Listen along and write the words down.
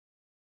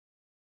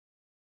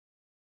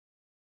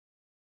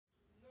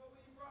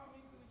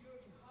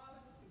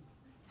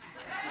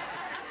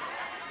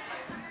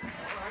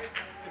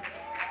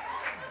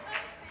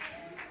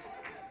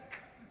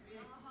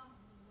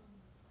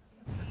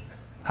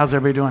How's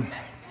everybody doing?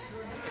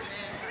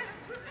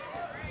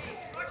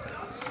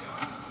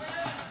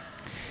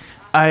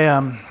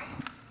 I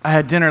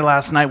had dinner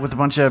last night with a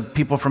bunch of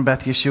people from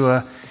Beth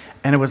Yeshua,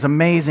 and it was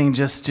amazing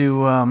just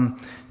to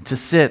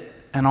sit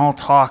and all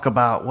talk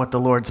about what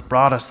the Lord's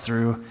brought us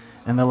through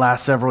in the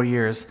last several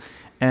years.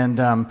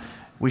 And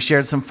we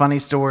shared some funny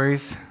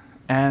stories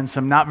and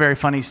some not very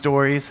funny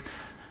stories,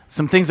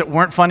 some things that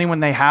weren't funny when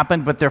they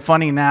happened, but they're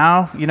funny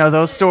now, you know,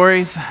 those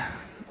stories.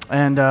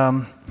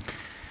 And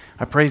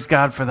I praise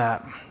God for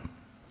that.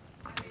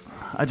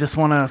 I just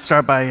want to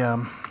start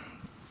by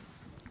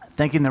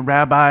thanking the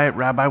rabbi.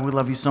 Rabbi, we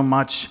love you so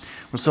much.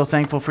 We're so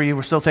thankful for you.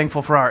 We're so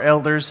thankful for our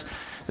elders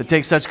that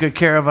take such good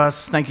care of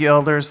us. Thank you,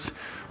 elders.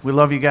 We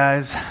love you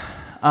guys.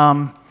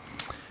 If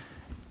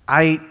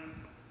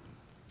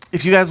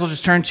you guys will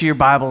just turn to your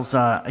Bibles,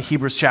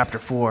 Hebrews chapter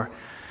 4.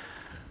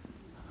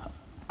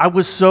 I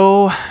was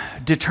so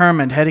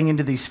determined heading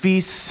into these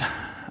feast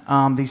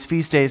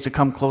days to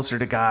come closer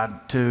to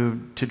God, to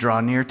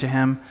draw near to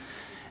Him,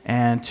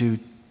 and to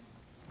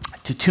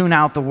tune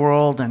out the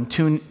world and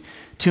tune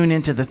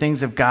into the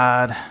things of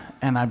God.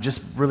 And I've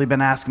just really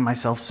been asking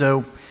myself,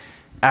 so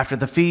after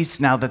the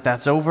feast, now that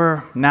that's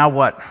over, now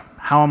what?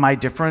 How am I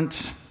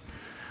different?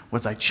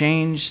 Was I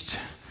changed?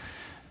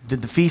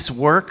 Did the feast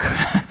work?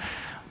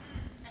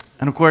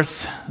 And of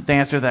course, the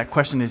answer to that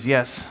question is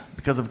yes,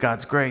 because of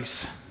God's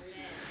grace.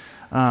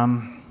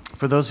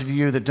 For those of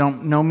you that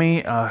don't know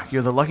me,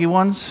 you're the lucky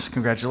ones.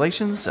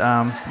 Congratulations.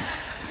 My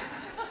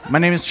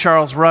name is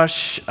Charles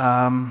Rush.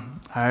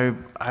 I'm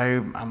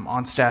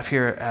on staff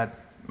here at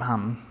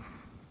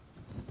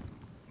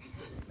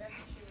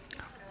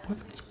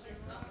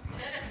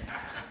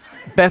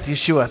Beth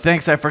Yeshua.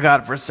 Thanks, I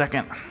forgot for a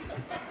second.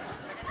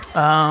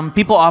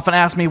 People often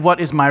ask me, what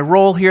is my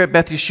role here at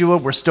Beth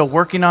Yeshua? We're still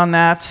working on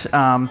that.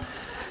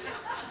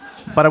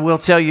 But I will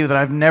tell you that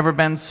I've never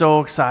been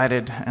so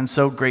excited and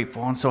so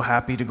grateful and so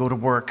happy to go to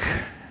work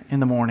in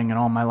the morning in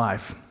all my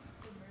life.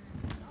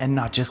 And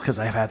not just because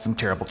I've had some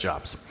terrible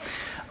jobs.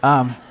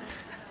 God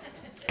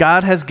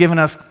has given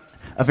us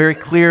a very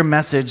clear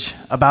message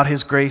about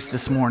His grace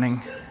this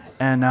morning.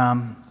 And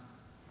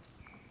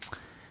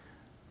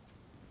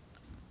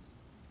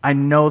I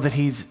know that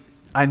He's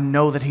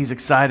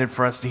excited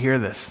for us to hear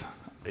this.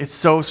 It's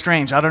so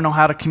strange. I don't know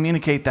how to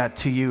communicate that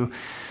to you,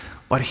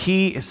 but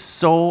He is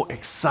so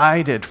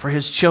excited for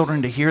His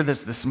children to hear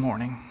this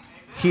morning.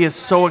 He is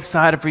so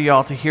excited for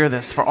y'all to hear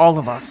this, for all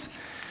of us.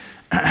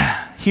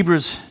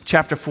 Hebrews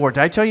chapter 4.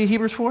 Did I tell you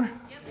Hebrews 4?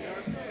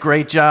 Yep.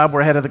 Great job.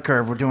 We're ahead of the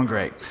curve. We're doing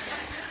great.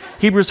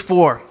 Hebrews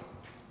 4,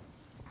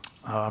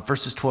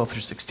 verses 12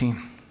 through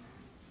 16.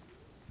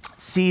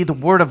 See, the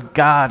word of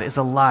God is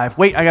alive.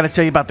 Wait, I got to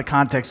tell you about the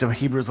context of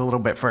Hebrews a little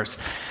bit first.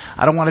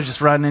 I don't want to just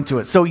run into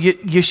it. So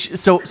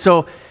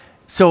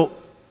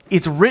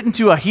it's written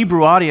to a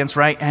Hebrew audience,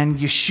 right? And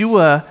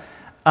Yeshua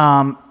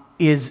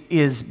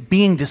is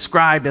being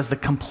described as the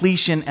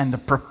completion and the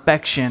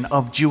perfection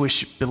of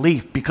Jewish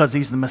belief because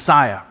He's the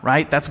Messiah,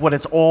 right? That's what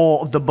it's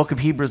all the book of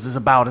Hebrews is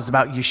about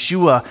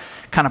Yeshua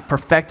kind of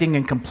perfecting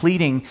and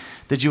completing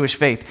the Jewish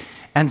faith.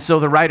 And so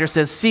the writer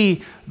says,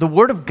 see, the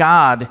word of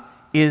God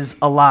is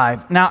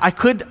alive. Now, I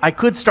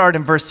could start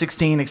in verse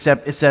 16,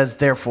 except it says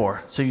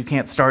therefore. So you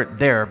can't start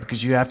there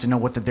because you have to know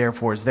what the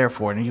therefore is there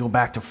for. And you go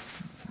back to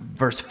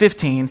verse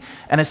 15,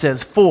 and it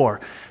says for.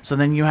 So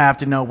then you have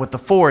to know what the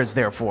for is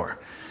there for.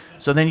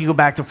 So then you go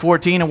back to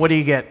 14, and what do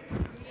you get?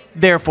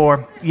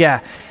 Therefore.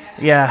 Yeah.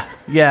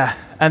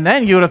 And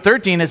then you go to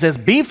 13, it says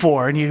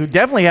before, and you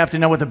definitely have to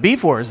know what the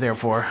before is there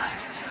for.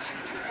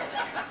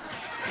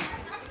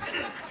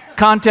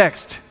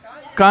 Context.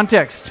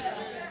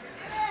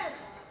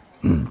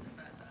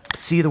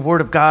 See, the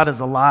word of God is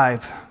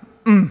alive.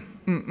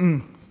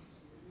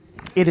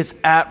 It is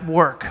at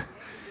work,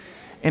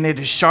 and it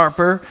is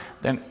sharper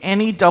than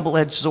any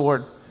double-edged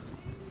sword.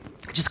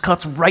 It just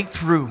cuts right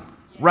through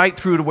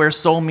to where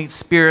soul meets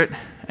spirit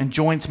and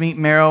joints meet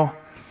marrow,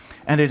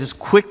 and it is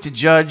quick to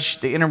judge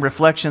the inner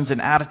reflections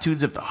and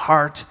attitudes of the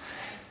heart.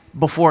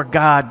 Before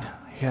God,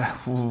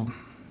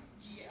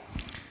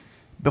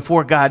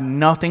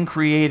 nothing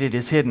created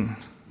is hidden,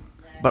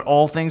 but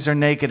all things are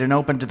naked and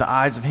open to the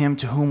eyes of Him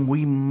to whom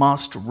we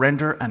must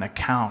render an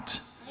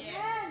account. Yes.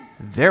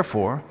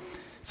 Therefore,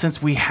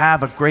 since we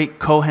have a great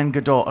Kohen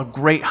Gadol, a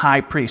great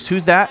high priest,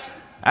 who's that?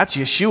 That's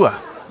Yeshua.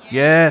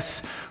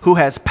 Yes, who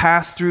has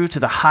passed through to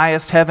the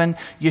highest heaven,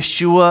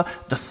 Yeshua,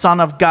 the Son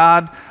of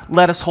God.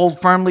 Let us hold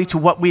firmly to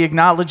what we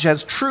acknowledge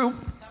as true.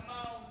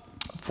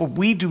 For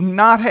we do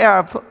not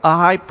have a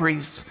high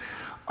priest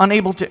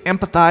unable to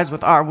empathize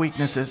with our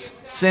weaknesses,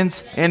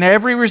 since in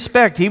every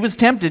respect He was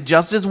tempted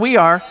just as we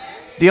are,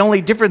 the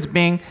only difference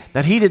being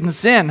that He didn't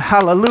sin.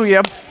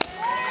 Hallelujah.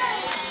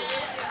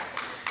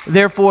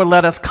 Therefore,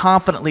 let us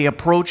confidently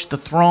approach the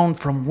throne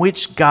from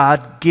which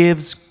God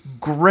gives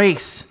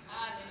grace,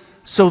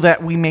 so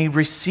that we may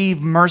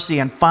receive mercy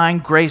and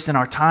find grace in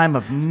our time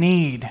of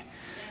need.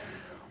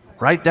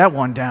 Write that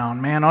one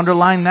down, man.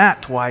 Underline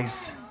that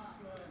twice.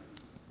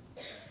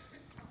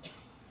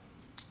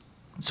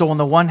 So on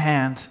the one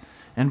hand,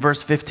 In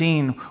verse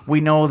 15,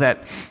 we know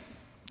that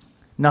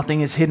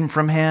nothing is hidden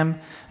from him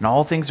and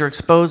all things are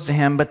exposed to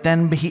him. But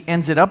then he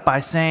ends it up by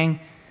saying,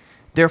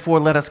 therefore,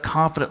 let us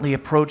confidently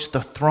approach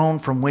the throne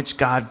from which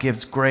God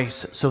gives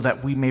grace so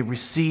that we may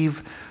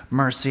receive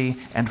mercy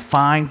and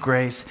find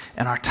grace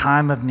in our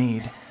time of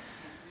need.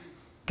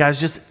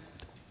 Guys,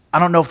 I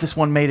don't know if this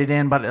one made it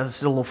in, but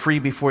it's a little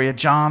freebie for you.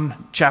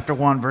 John chapter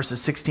 1,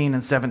 verses 16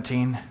 and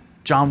 17.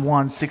 John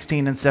 1,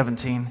 16 and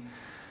 17.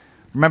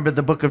 Remember,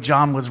 the book of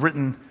John was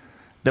written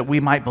that we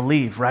might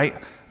believe, right?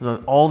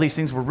 All these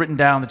things were written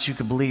down that you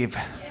could believe.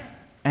 Yes.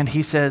 And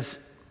he says,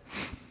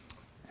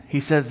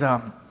 he's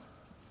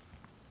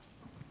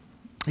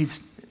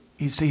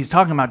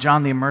talking about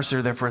John the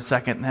Immerser there for a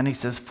second, and then he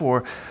says,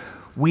 for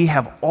we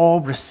have all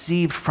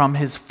received from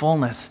his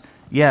fullness,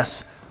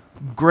 yes,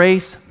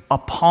 grace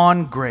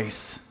upon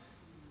grace.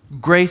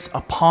 Grace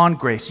upon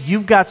grace.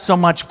 You've got so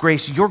much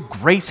grace, your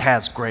grace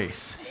has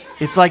grace.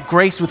 It's like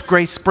grace with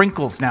grace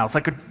sprinkles now. It's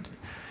like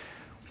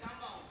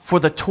for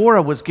the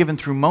Torah was given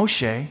through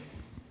Moshe.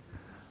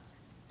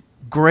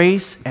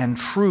 Grace and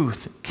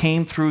truth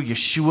came through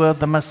Yeshua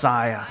the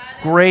Messiah.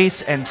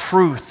 Grace and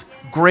truth.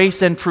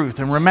 Grace and truth.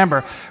 And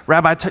remember,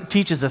 Rabbi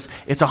teaches us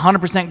it's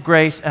 100%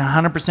 grace and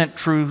 100%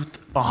 truth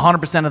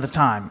 100% of the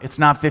time. It's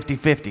not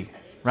 50-50,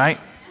 right?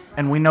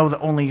 And we know that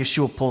only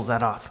Yeshua pulls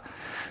that off.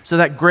 So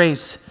that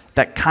grace,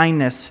 that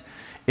kindness,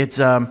 it's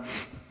a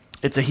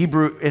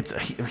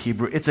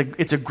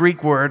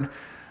Greek word.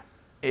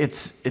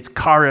 It's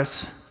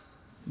charis,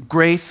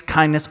 grace,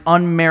 kindness,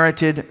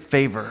 unmerited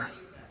favor.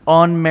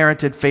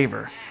 Unmerited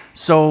favor.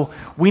 So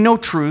we know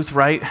truth,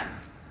 right?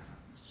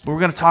 We're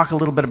going to talk a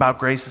little bit about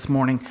grace this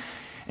morning.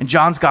 In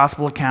John's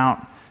gospel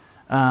account,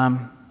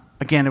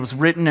 again, it was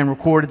written and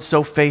recorded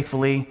so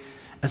faithfully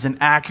as an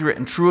accurate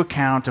and true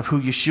account of who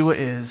Yeshua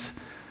is,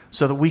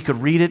 so that we could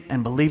read it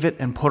and believe it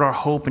and put our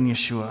hope in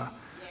Yeshua.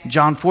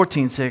 John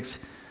 14:6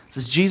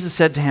 says, Jesus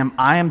said to him,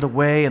 I am the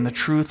way and the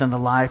truth and the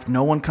life.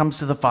 No one comes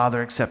to the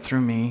Father except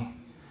through me.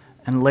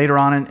 And later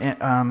on,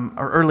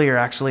 or earlier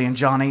actually, in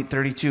John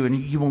 8:32,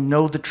 and you will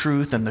know the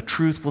truth, and the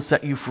truth will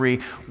set you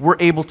free. We're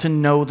able to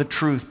know the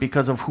truth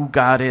because of who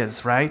God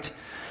is, right?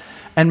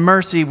 And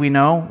mercy, we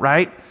know,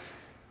 right?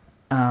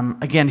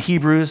 Again,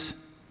 Hebrews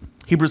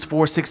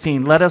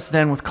 4:16. Let us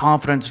then with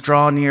confidence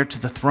draw near to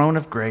the throne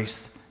of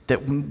grace,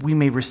 that we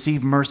may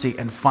receive mercy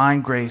and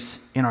find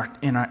grace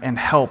and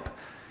help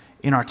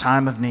in our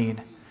time of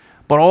need.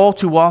 But all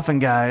too often,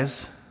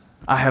 guys,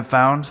 I have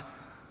found,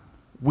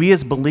 we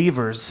as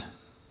believers,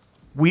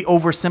 we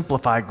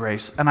oversimplify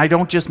grace. And I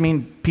don't just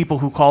mean people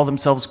who call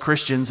themselves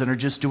Christians and are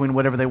just doing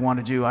whatever they want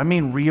to do. I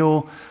mean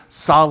real,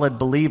 solid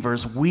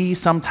believers. We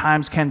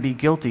sometimes can be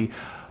guilty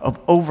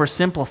of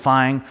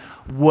oversimplifying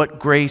what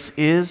grace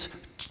is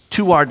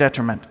to our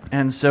detriment.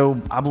 And so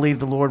I believe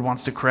the Lord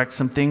wants to correct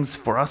some things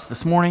for us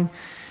this morning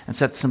and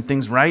set some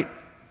things right.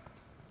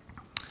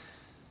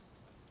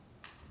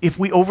 If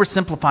we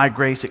oversimplify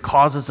grace, it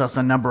causes us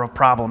a number of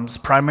problems,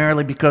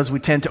 primarily because we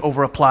tend to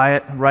overapply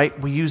it, right?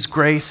 We use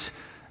grace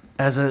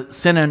as a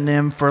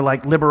synonym for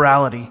like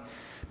liberality.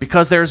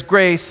 Because there's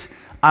grace,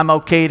 I'm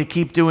okay to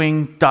keep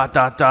doing ...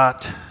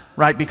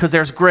 right? Because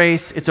there's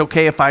grace, it's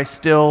okay if I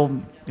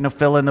still,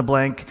 fill in the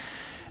blank.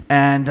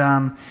 And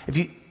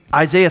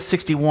Isaiah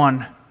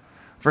 61,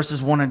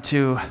 verses 1 and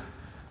 2,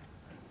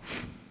 it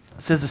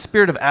says, the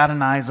spirit of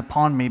Adonai is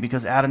upon me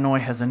because Adonai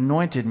has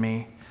anointed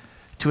me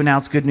to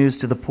announce good news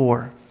to the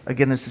poor.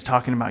 Again, this is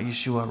talking about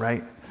Yeshua,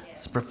 right?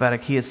 It's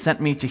prophetic. He has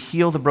sent me to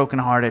heal the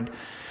brokenhearted,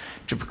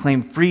 to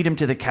proclaim freedom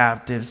to the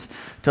captives,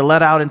 to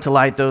let out into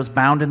light those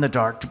bound in the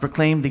dark, to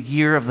proclaim the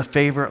year of the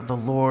favor of the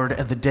Lord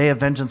and the day of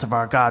vengeance of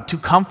our God, to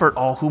comfort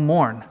all who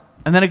mourn.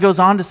 And then it goes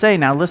on to say,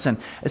 now listen,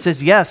 it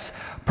says, yes,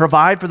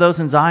 provide for those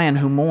in Zion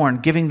who mourn,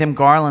 giving them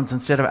garlands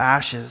instead of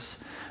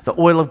ashes, the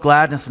oil of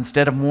gladness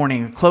instead of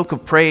mourning, a cloak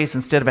of praise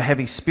instead of a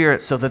heavy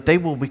spirit, so that they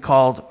will be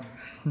called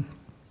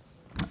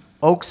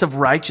oaks of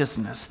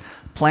righteousness,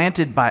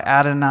 planted by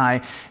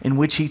Adonai, in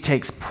which he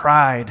takes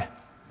pride.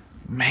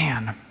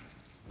 Man,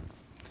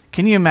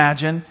 can you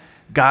imagine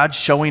God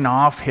showing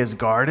off his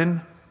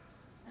garden?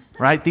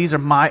 Right? These are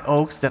my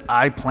oaks that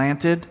I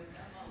planted.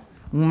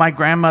 When my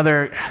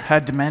grandmother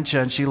had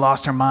dementia and she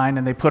lost her mind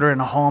and they put her in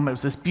a home, it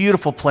was this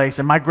beautiful place.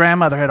 And my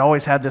grandmother had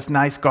always had this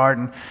nice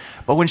garden.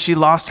 But when she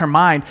lost her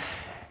mind,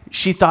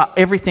 she thought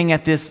everything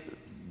at this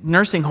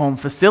nursing home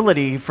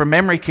facility for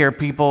memory care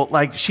people,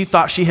 like she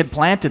thought she had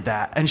planted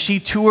that. And she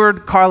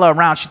toured Carla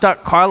around. She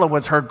thought Carla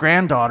was her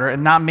granddaughter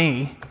and not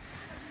me.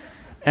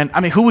 And I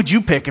mean, who would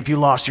you pick if you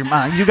lost your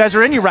mind? You guys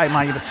are in your right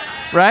mind,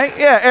 right?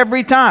 Yeah,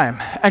 every time.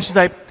 And she's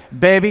like,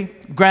 baby,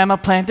 Grandma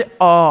planted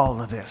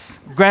all of this.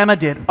 Grandma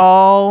did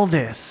all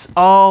this,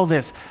 all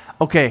this.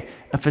 Okay,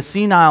 if a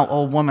senile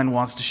old woman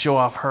wants to show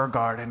off her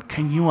garden,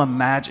 can you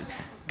imagine?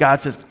 God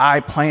says,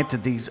 I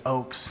planted these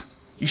oaks.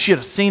 You should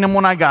have seen them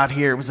when I got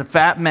here. It was a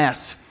fat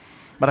mess,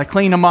 but I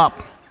cleaned them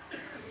up,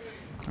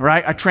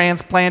 right? I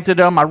transplanted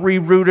them. I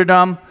rerouted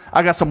them.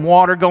 I got some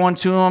water going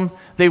to them.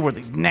 They were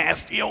these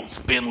nasty old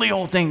spindly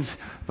old things,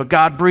 but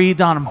God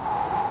breathed on them.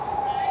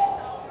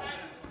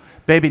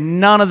 Baby,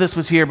 none of this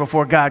was here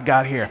before God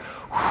got here.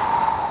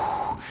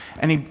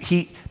 And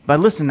but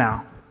listen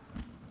now,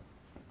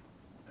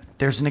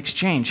 there's an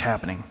exchange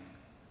happening.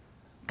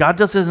 God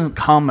just doesn't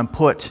come and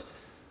put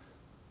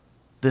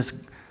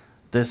this,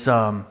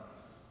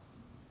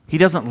 he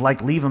doesn't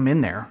like leave them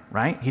in there,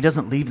 right? He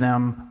doesn't leave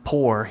them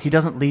poor. He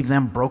doesn't leave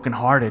them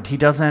brokenhearted. He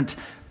doesn't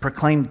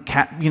proclaim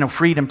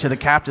freedom to the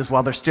captives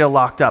while they're still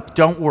locked up.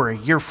 Don't worry,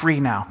 you're free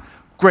now.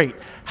 Great.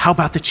 How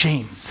about the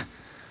chains,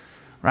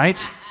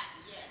 right?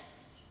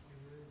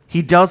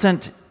 He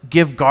doesn't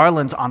give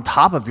garlands on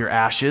top of your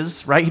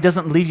ashes, right? He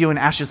doesn't leave you in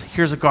ashes.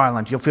 Here's a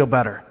garland. You'll feel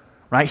better,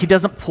 right? He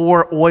doesn't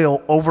pour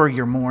oil over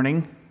your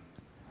mourning.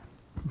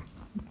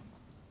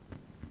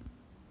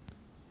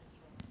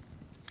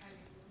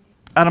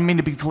 I don't mean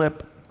to be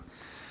flip.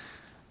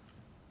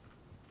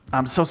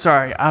 I'm so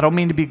sorry. I don't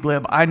mean to be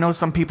glib. I know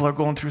some people are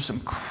going through some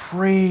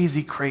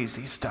crazy,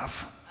 crazy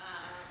stuff.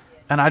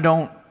 And I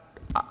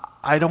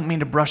don't mean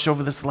to brush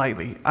over this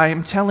lightly. I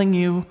am telling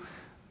you,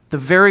 the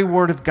very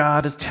word of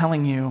God is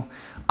telling you,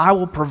 I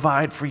will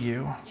provide for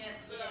you.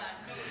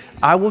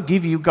 I will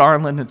give you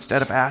garland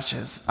instead of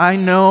ashes. I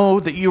know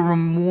that you are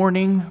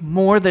mourning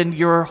more than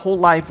your whole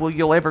life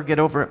you'll ever get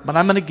over it, but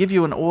I'm going to give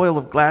you an oil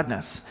of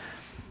gladness.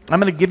 I'm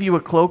going to give you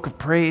a cloak of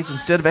praise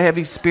instead of a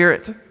heavy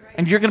spirit.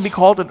 And you're going to be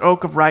called an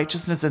oak of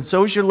righteousness, and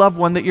so is your loved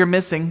one that you're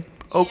missing.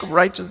 Oak of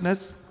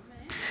righteousness.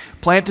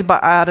 Planted by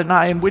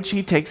Adonai, in which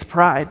he takes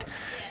pride.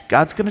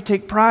 God's going to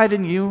take pride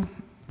in you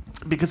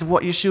because of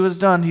what Yeshua has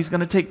done. He's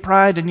going to take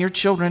pride in your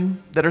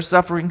children that are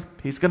suffering.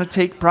 He's going to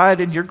take pride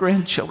in your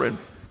grandchildren.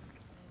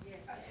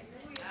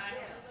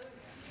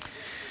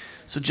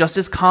 So just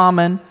as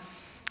common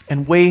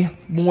and way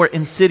more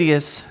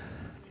insidious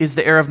is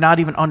the error of not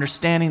even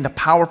understanding the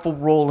powerful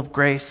role of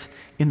grace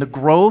in the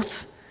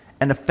growth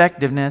and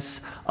effectiveness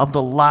of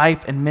the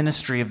life and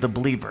ministry of the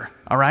believer.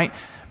 All right?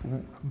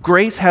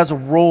 Grace has a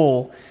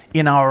role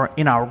in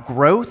our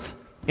growth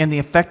and the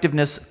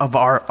effectiveness of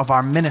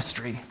our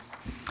ministry.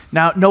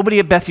 Now, nobody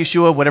at Beth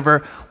Yeshua would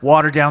ever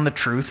water down the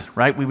truth,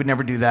 right? We would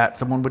never do that.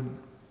 Someone would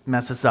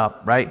mess us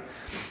up, right?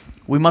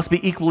 We must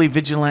be equally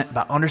vigilant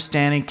about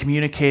understanding,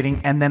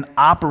 communicating, and then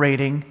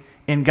operating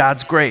in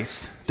God's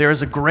grace. There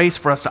is a grace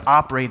for us to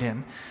operate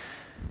in.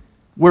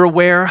 We're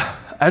aware,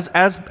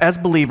 as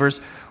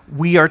believers,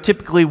 we are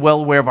typically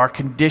well aware of our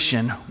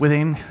condition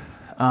within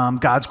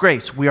God's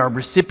grace. We are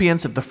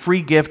recipients of the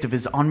free gift of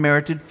his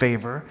unmerited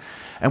favor,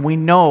 and we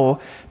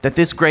know that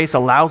this grace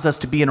allows us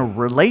to be in a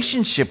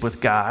relationship with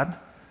God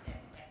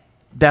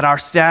that our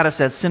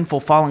status as sinful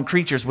fallen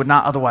creatures would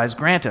not otherwise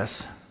grant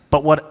us.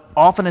 But what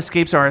often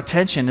escapes our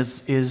attention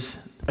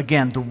is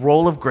again, the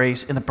role of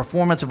grace in the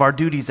performance of our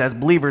duties as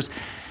believers.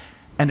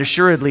 And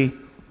assuredly,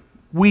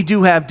 we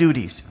do have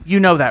duties. You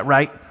know that,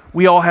 right?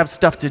 We all have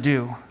stuff to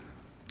do,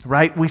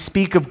 right? We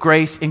speak of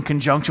grace in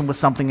conjunction with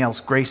something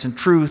else, grace and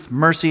truth,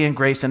 mercy and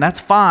grace, and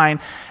that's fine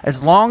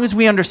as long as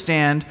we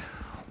understand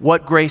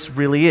what grace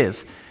really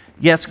is.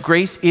 Yes,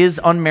 grace is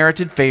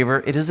unmerited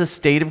favor. It is a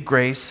state of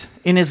grace.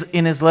 In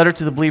his letter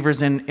to the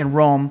believers in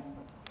Rome,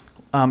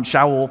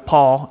 Shaul,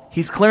 Paul,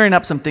 he's clearing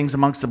up some things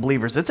amongst the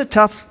believers. It's a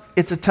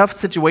tough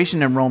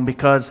situation in Rome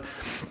because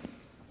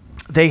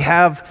they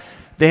have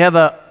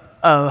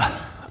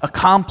a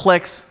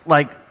complex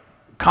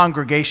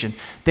congregation.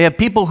 They have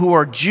people who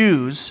are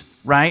Jews,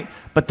 right?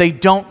 But they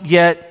don't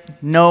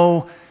yet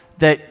know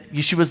that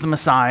Yeshua is the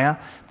Messiah.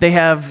 They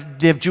have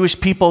Jewish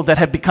people that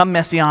have become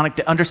messianic,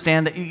 that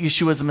understand that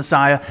Yeshua is the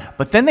Messiah.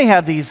 But then they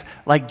have these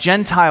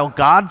Gentile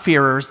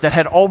God-fearers that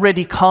had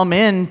already come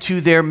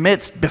into their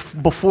midst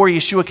before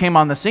Yeshua came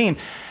on the scene.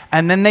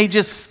 And then they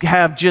just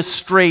have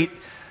straight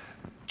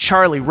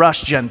Charlie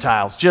Rush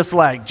Gentiles, just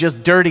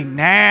dirty,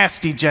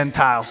 nasty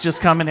Gentiles just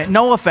coming in.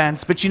 No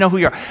offense, but you know who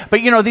you are.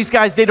 But these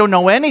guys, they don't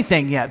know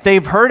anything yet.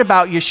 They've heard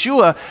about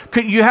Yeshua.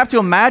 You have to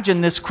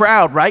imagine this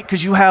crowd, right?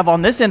 Because you have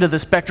on this end of the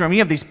spectrum, you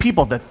have these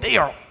people that they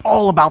are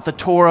all about the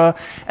Torah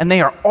and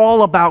they are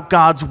all about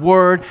God's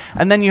word.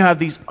 And then you have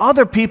these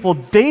other people,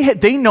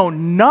 they know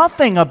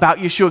nothing about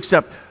Yeshua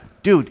except,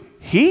 dude,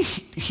 he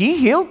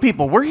healed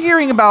people. We're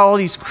hearing about all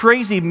these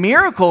crazy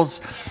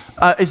miracles.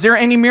 Is there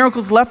any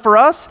miracles left for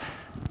us?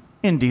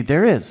 Indeed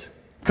there is.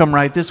 Come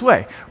right this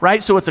way,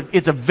 right? So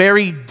it's a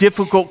very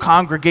difficult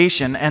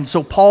congregation. And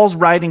so Paul's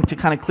writing to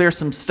kind of clear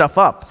some stuff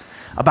up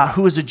about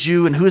who is a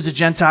Jew and who is a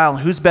Gentile and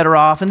who's better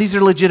off. And these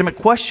are legitimate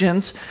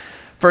questions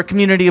for a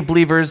community of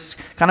believers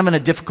kind of in a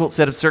difficult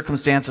set of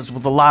circumstances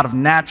with a lot of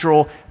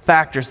natural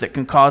factors that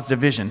can cause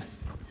division.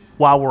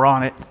 While we're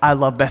on it, I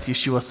love Beth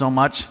Yeshua so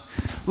much.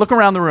 Look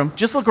around the room.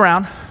 Just look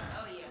around.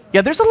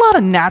 Yeah, there's a lot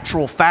of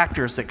natural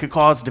factors that could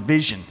cause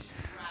division,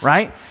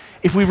 right?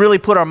 If we really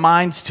put our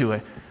minds to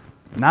it.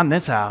 Not in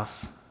this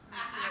house.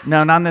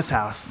 No, not in this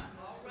house.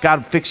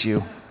 God will fix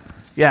you.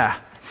 Yeah.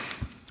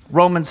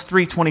 Romans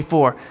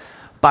 3:24.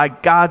 By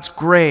God's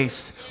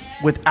grace,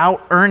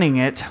 without earning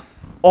it,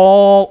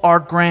 all are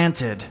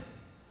granted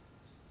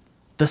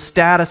the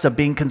status of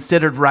being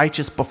considered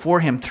righteous before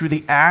him through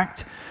the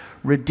act,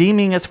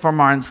 redeeming us from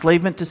our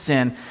enslavement to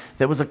sin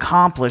that was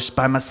accomplished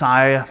by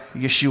Messiah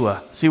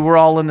Yeshua. See, we're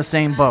all in the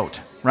same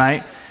boat,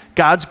 right?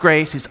 God's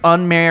grace, his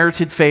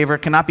unmerited favor,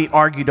 cannot be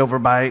argued over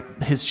by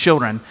his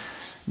children,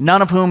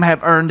 none of whom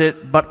have earned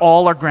it, but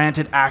all are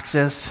granted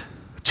access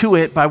to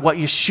it by what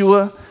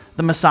Yeshua,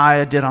 the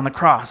Messiah, did on the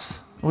cross.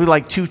 We're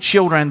like two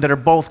children that are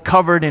both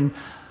covered in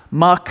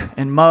muck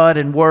and mud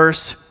and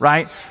worse,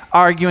 right?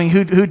 Arguing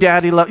who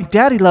daddy loves.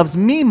 Daddy loves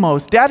me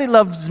most. Daddy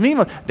loves me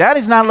most.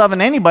 Daddy's not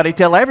loving anybody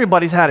till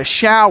everybody's had a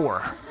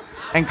shower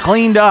and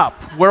cleaned up.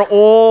 We're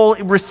all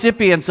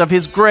recipients of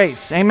his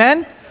grace.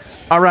 Amen?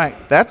 All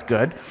right, that's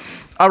good.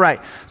 All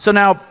right, so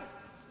now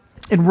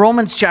in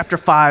Romans chapter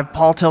 5,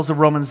 Paul tells the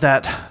Romans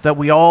that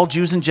we all,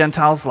 Jews and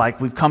Gentiles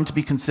alike, we've come to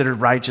be considered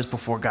righteous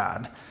before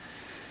God.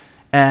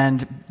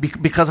 And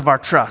because of our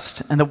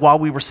trust. And that while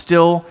we were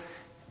still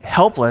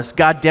helpless,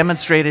 God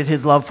demonstrated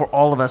his love for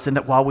all of us, and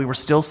that while we were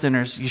still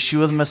sinners,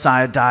 Yeshua the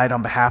Messiah died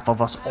on behalf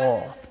of us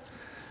all.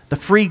 The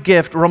free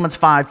gift, Romans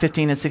 5,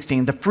 15 and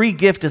 16, the free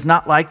gift is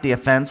not like the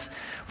offense.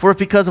 For if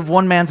because of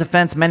one man's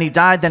offense many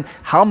died, then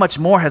how much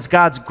more has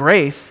God's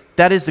grace,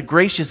 that is the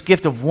gracious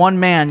gift of one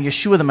man,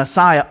 Yeshua the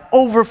Messiah,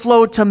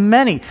 overflowed to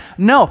many?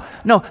 No,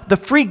 the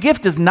free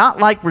gift is not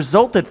like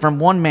resulted from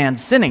one man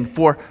sinning.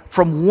 For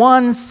from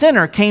one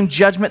sinner came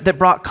judgment that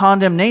brought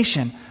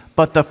condemnation,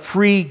 but the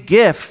free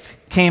gift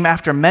came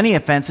after many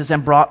offenses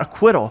and brought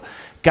acquittal.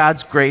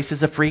 God's grace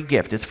is a free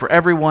gift. It's for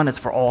everyone. It's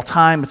for all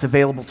time. It's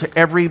available to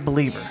every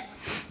believer.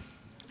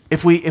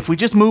 If we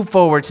just move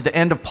forward to the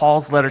end of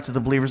Paul's letter to the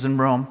believers in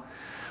Rome,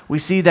 we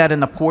see that in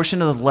the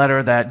portion of the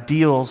letter that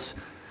deals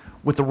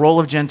with the role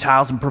of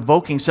Gentiles and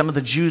provoking some of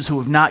the Jews who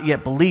have not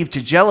yet believed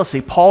to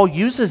jealousy, Paul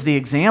uses the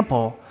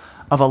example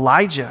of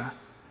Elijah,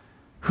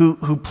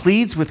 who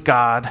pleads with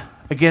God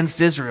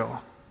against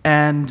Israel.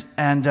 And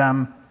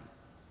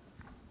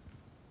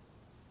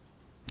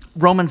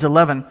Romans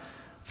 11,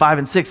 5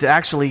 and 6, it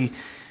actually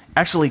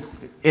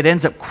it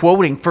ends up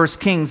quoting 1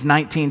 Kings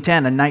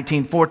 19:10 and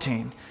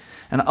 19:14.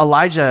 And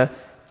Elijah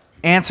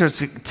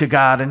answers to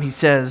God, and he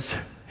says,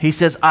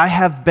 I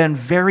have been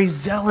very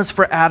zealous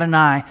for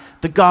Adonai,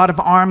 the God of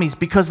armies,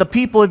 because the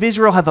people of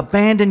Israel have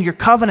abandoned your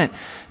covenant.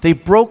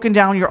 They've broken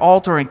down your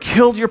altar and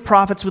killed your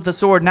prophets with the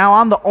sword. Now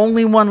I'm the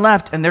only one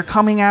left, and they're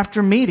coming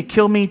after me to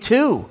kill me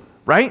too,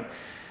 right?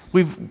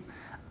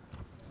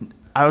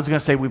 I was going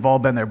to say we've all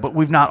been there, but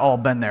we've not all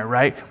been there,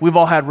 right? We've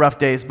all had rough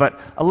days, but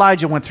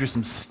Elijah went through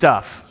some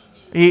stuff.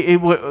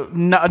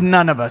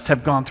 None of us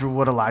have gone through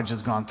what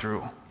Elijah's gone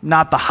through.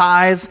 Not the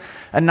highs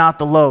and not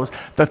the lows.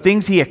 The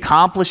things he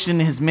accomplished in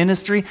his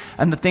ministry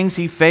and the things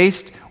he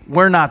faced,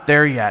 we're not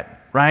there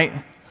yet, right?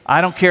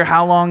 I don't care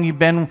how long you've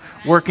been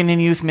working in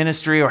youth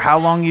ministry or how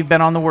long you've been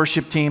on the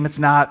worship team. It's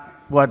not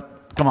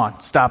come on,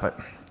 stop it,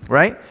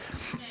 right?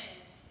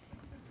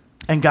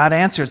 And God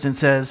answers and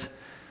says,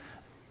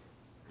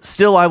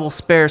 still I will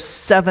spare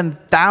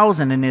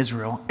 7,000 in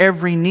Israel,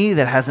 every knee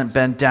that hasn't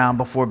bent down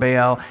before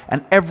Baal,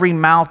 and every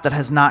mouth that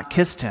has not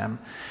kissed him.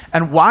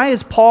 And why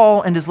is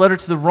Paul, in his letter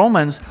to the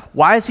Romans,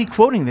 why is he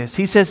quoting this?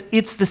 He says,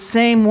 it's the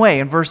same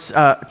way in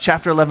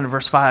chapter 11,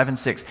 verse 5 and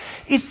 6.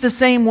 It's the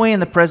same way in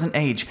the present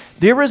age.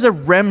 There is a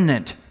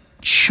remnant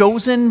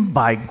chosen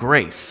by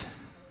grace.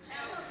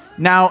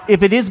 Now,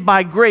 if it is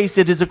by grace,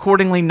 it is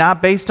accordingly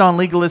not based on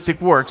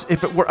legalistic works.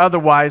 If it were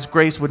otherwise,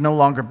 grace would no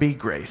longer be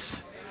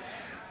grace.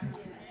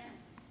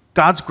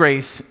 God's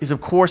grace is,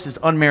 of course, his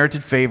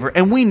unmerited favor.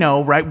 And we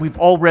know, right, we've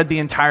all read the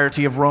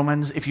entirety of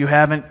Romans. If you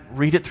haven't,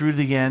 read it through to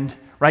the end,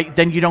 right?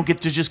 Then you don't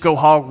get to just go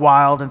hog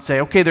wild and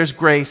say, okay, there's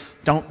grace.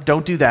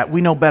 Don't do that.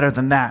 We know better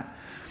than that.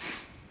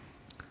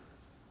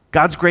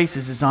 God's grace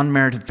is his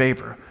unmerited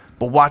favor.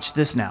 But watch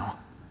this now.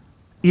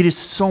 It is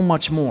so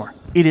much more.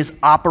 It is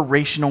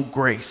operational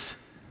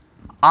grace.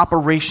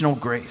 Operational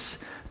grace.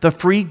 The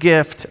free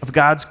gift of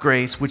God's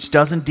grace, which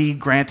does indeed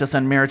grant us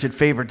unmerited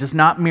favor, does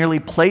not merely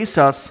place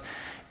us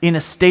in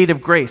a state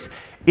of grace.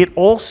 It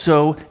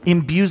also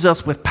imbues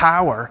us with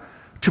power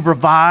to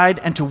provide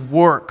and to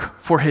work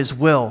for his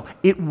will.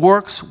 It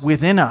works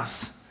within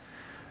us.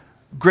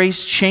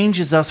 Grace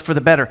changes us for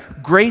the better.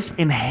 Grace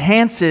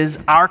enhances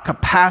our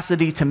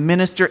capacity to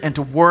minister and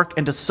to work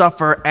and to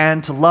suffer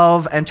and to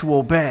love and to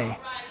obey.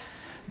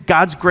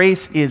 God's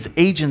grace is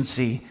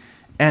agency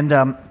and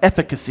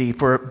efficacy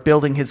for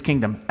building his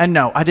kingdom. And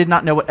no, I did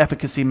not know what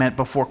efficacy meant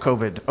before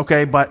COVID,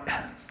 okay? But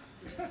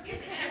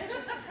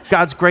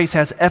God's grace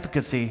has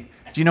efficacy.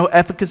 Do you know what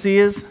efficacy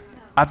is?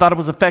 I thought it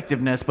was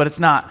effectiveness, but it's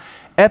not.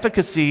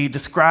 Efficacy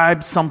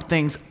describes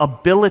something's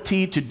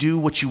ability to do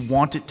what you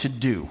want it to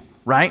do,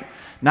 right?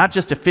 Not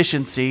just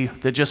efficiency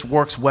that just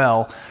works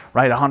well,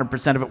 right?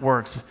 100% of it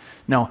works.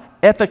 No,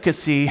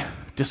 efficacy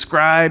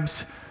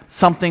describes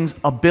something's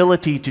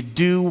ability to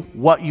do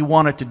what you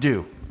want it to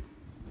do.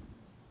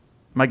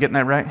 Am I getting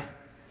that right?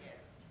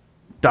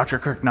 Dr.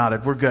 Kirk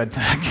nodded. We're good.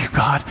 Thank you,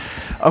 God.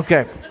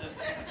 Okay.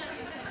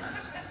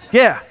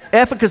 Yeah,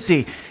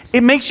 efficacy.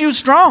 It makes you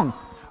strong.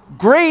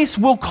 Grace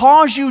will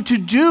cause you to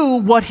do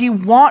what he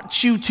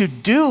wants you to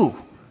do.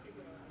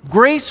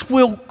 Grace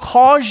will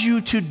cause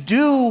you to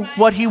do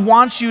what he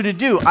wants you to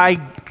do. I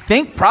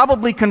think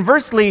probably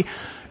conversely,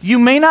 you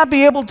may not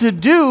be able to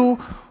do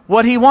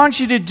what he wants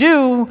you to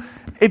do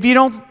if you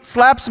don't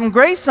slap some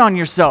grace on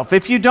yourself,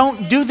 if you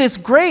don't do this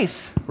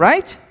grace,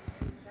 right?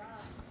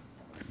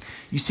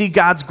 You see,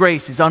 God's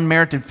grace is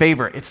unmerited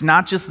favor. It's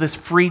not just this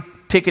free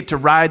ticket to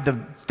ride the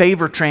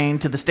favor train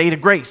to the state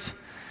of grace.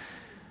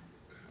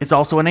 It's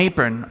also an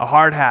apron, a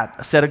hard hat,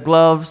 a set of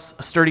gloves,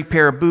 a sturdy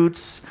pair of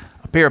boots,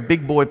 a pair of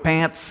big boy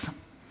pants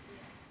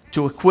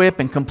to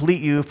equip and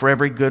complete you for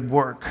every good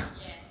work.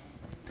 Yes.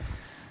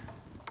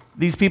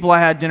 These people I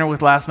had dinner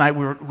with last night,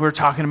 we were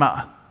talking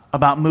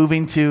about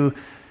moving to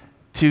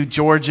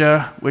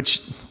Georgia,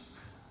 which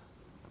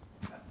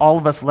all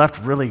of us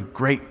left really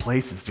great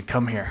places to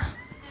come here.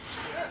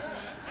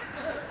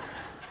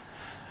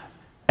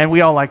 And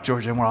we all like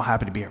Georgia, and we're all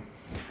happy to be here.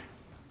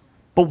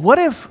 But what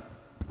if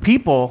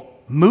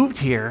people moved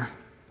here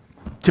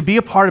to be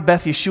a part of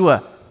Beth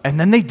Yeshua, and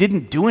then they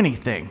didn't do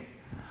anything?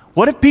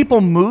 What if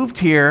people moved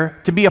here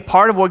to be a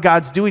part of what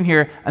God's doing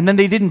here, and then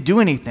they didn't do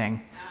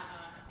anything?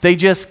 They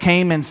just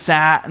came and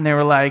sat, and they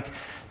were like,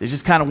 they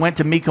just kind of went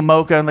to Mika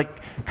Mocha, and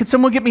like, could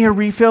someone get me a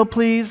refill,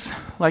 please?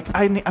 Like,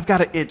 I've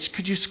got an itch.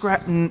 Could you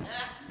scratch?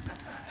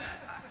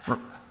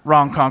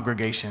 Wrong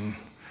congregation,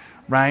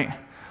 right?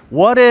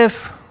 What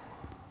if,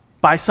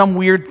 by some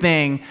weird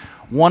thing,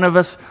 one of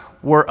us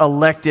were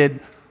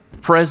elected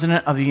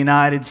President of the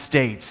United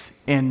States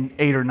in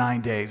 8 or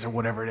 9 days or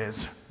whatever it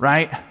is,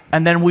 right?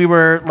 And then we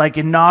were like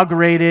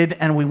inaugurated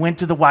and we went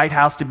to the White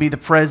House to be the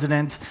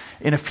president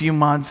in a few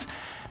months.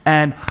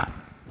 And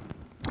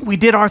we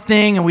did our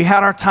thing and we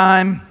had our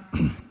time.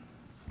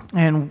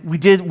 And we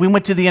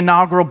went to the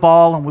inaugural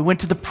ball and we went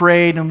to the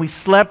parade and we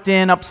slept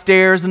in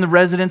upstairs in the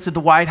residence of the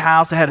White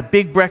House. I had a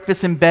big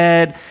breakfast in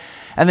bed.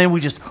 And then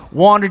we just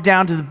wandered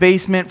down to the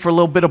basement for a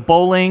little bit of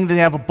bowling. They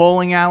have a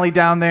bowling alley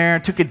down there.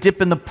 Took a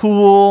dip in the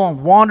pool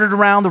and wandered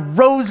around the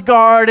Rose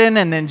Garden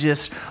and then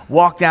just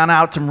walked down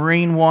out to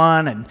Marine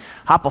One and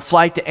hop a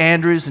flight to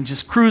Andrews and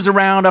just cruise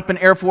around up in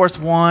Air Force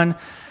One.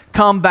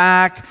 Come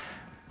back,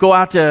 go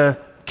out to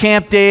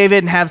Camp David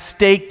and have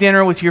steak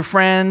dinner with your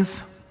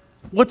friends.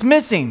 What's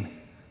missing?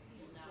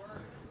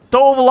 The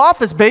Oval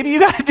Office, baby. You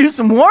got to do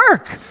some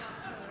work.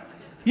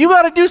 You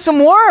got to do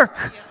some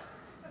work.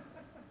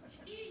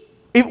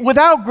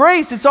 Without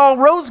grace, it's all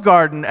Rose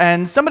Garden.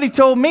 And somebody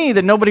told me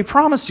that nobody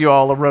promised you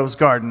all a Rose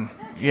Garden.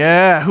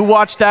 Yeah, who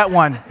watched that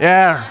one?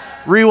 Yeah,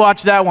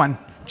 rewatch that one.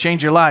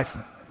 Change your life.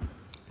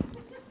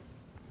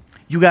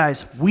 You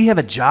guys, we have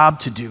a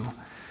job to do.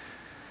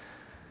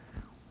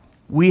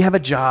 We have a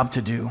job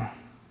to do.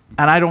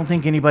 And I don't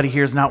think anybody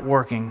here is not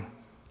working.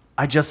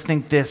 I just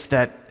think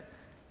that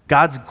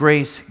God's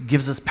grace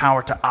gives us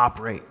power to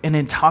operate. And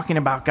in talking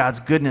about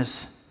God's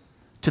goodness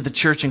to the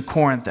church in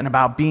Corinth and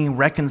about being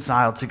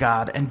reconciled to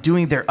God and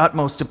doing their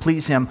utmost to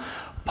please him,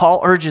 Paul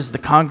urges the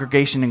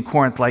congregation in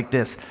Corinth like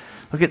this.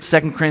 Look at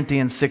 2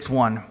 Corinthians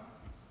 6:1.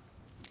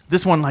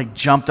 This one like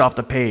jumped off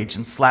the page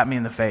and slapped me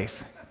in the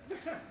face.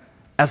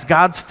 As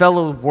God's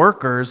fellow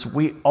workers,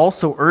 we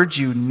also urge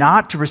you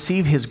not to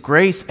receive his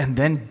grace and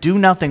then do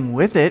nothing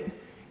with it.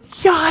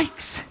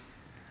 Yikes!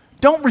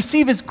 Don't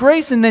receive his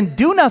grace and then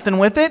do nothing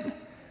with it.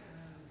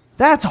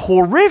 That's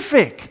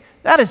horrific.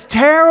 That is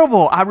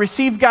terrible. I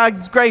received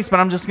God's grace, but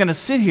I'm just going to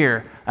sit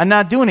here and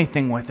not do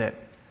anything with it.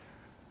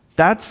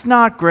 That's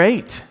not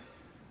great.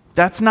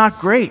 That's not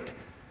great.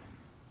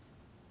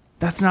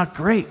 That's not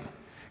great.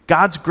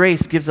 God's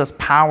grace gives us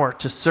power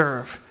to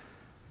serve.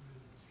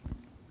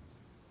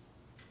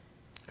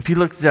 If you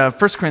look at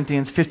 1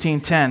 Corinthians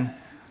 15:10,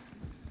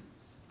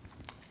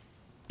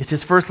 it's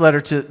his first letter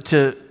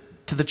to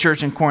the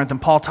church in Corinth,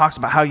 and Paul talks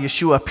about how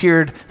Yeshua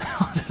appeared.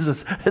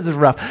 This is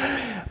rough.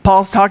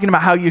 Paul's talking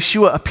about how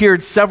Yeshua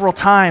appeared several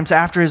times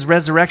after his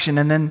resurrection.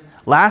 And then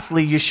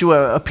lastly,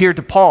 Yeshua appeared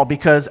to Paul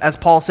because, as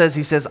Paul says,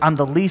 he says, I'm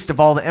the least of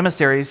all the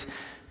emissaries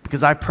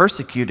because I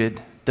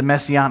persecuted the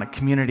messianic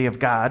community of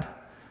God.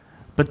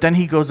 But then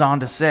he goes on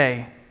to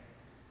say,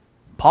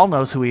 Paul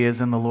knows who he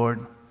is in the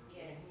Lord.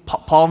 Yes.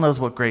 Paul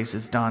knows what grace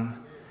has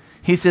done.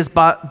 He says,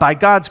 by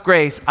God's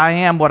grace, I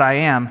am what I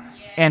am,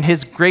 and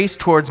his grace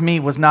towards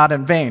me was not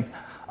in vain.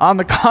 On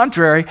the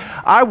contrary,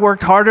 I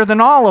worked harder than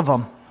all of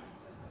them.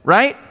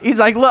 Right? He's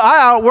like, look, I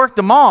outworked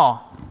them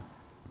all.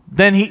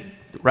 But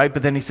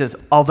then he says,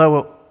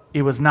 although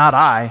it was not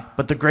I,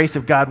 but the grace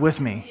of God with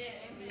me.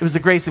 It was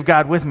the grace of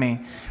God with me,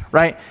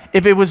 right?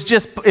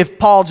 If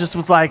Paul just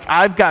was like,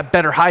 I've got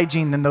better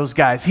hygiene than those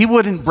guys, he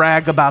wouldn't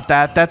brag about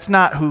that. That's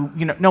not who,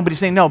 nobody's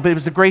saying no, but it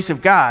was the grace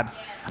of God.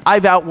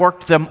 I've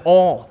outworked them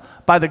all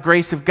by the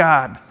grace of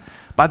God.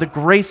 By the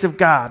grace of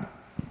God.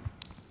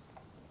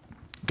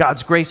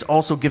 God's grace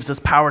also gives us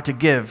power to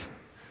give.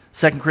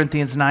 2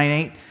 Corinthians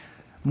 9:8.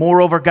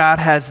 Moreover, God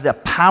has the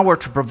power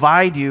to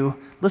provide you,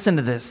 listen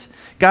to this,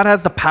 God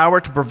has the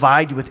power to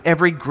provide you with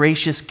every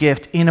gracious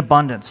gift in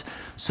abundance,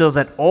 so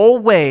that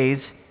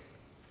always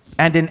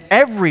and in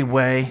every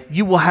way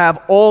you will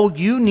have all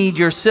you need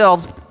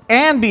yourselves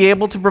and be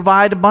able to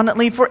provide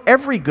abundantly for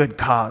every good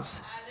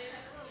cause.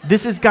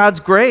 This is God's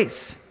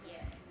grace.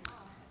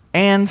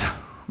 And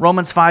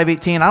Romans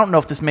 5:18. I don't know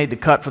if this made the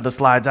cut for the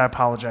slides. I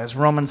apologize.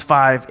 Romans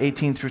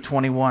 5:18 through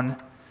 21.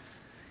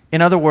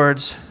 In other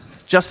words,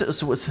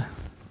 justice was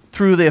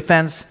through the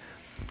offense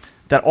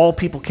that all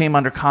people came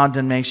under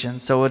condemnation,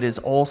 so it is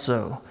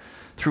also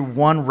through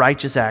one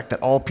righteous act that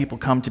all people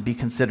come to be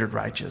considered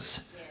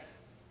righteous.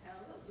 Yes.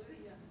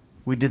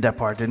 We did that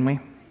part, didn't we?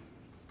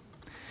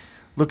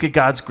 Look at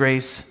God's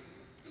grace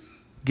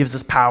gives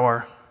us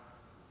power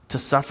to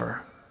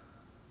suffer.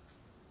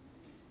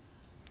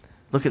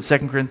 Look at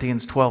 2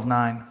 Corinthians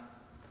 12:9.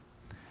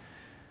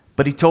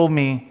 But he told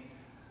me,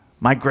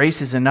 my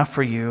grace is enough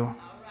for you,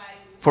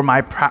 for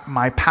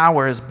my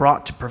power is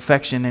brought to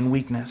perfection in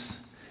weakness.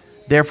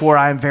 Therefore,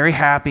 I am very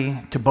happy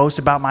to boast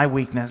about my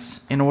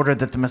weakness in order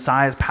that the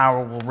Messiah's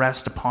power will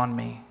rest upon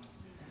me.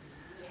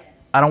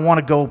 I don't want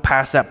to go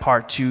past that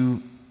part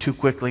too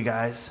quickly,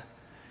 guys.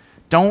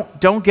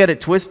 Don't get it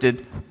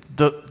twisted.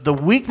 The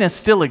weakness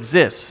still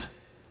exists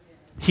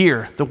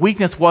here. The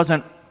weakness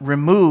wasn't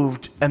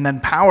removed and then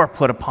power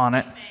put upon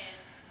it.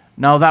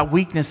 No, that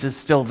weakness is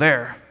still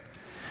there.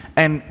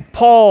 And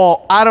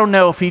Paul, I don't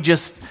know if he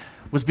just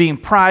was being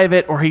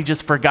private or he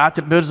just forgot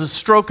to, but it was a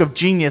stroke of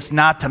genius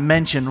not to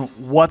mention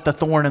what the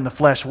thorn in the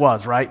flesh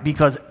was, right?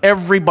 Because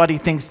everybody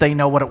thinks they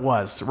know what it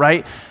was,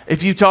 right?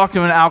 If you talk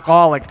to an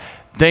alcoholic,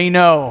 they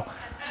know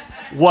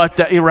what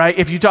the, right?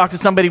 If you talk to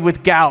somebody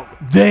with gout,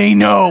 they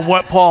know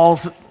what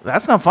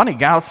that's not funny,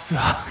 gout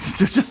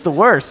sucks. It's just the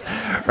worst,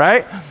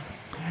 right?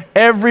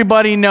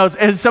 Everybody knows.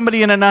 As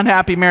somebody in an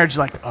unhappy marriage,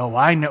 like, oh,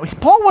 I know.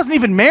 Paul wasn't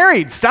even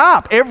married.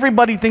 Stop.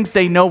 Everybody thinks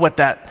they know what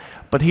that,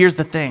 but here's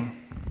the thing.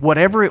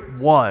 Whatever it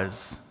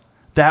was,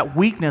 that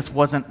weakness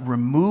wasn't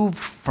removed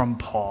from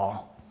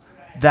Paul.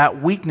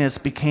 That weakness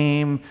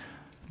became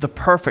the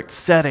perfect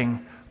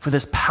setting for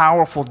this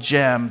powerful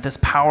gem, this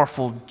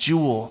powerful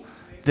jewel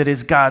that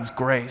is God's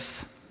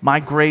grace. My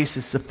grace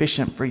is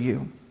sufficient for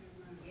you.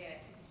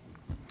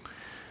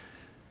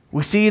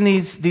 We see in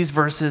these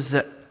verses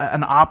that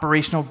an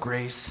operational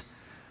grace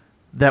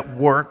that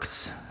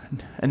works,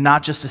 and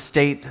not just a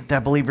state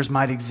that believers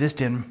might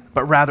exist in,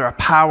 but rather a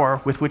power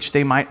with which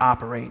they might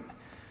operate.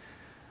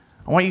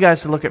 I want you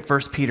guys to look at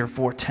 1 Peter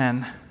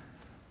 4:10.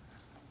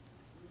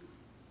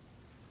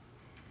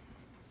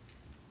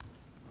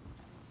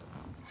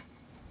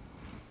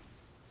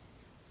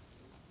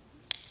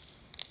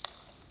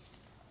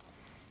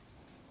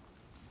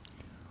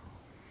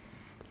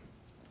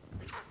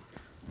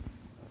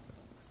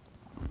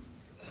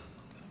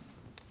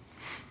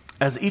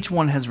 As each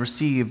one has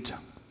received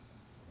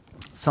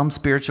some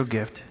spiritual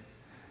gift,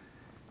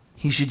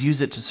 he should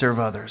use it to serve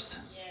others.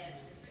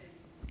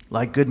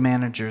 Like good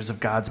managers of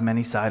God's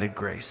many-sided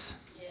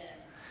grace. Yes.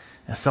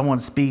 As someone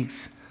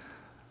speaks,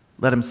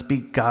 let him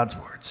speak God's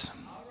words.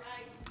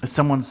 If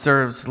someone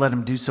serves, let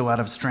him do so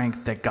out of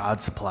strength that God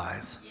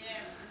supplies. Yes.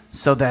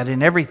 So that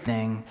in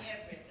everything,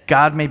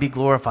 God may be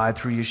glorified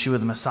through Yeshua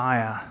the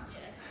Messiah.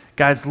 Yes.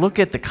 Guys, look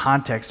at the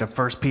context of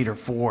 1 Peter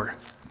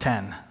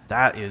 4:10.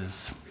 That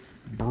is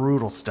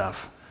brutal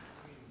stuff.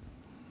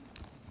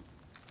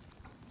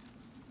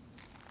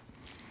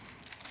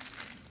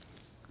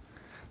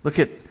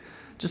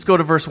 Just go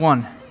to verse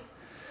 1.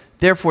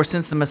 Therefore,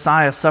 since the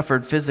Messiah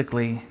suffered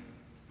physically,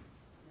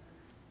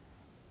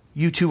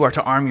 you too are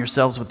to arm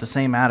yourselves with the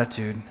same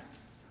attitude.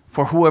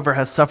 For whoever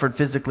has suffered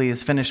physically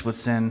is finished with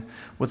sin,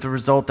 with the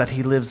result that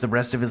he lives the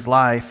rest of his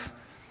life,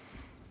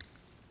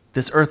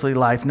 this earthly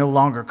life, no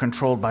longer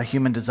controlled by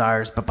human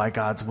desires, but by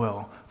God's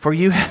will. For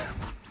you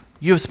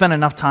have spent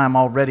enough time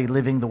already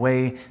living the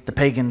way the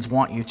pagans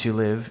want you to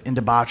live, in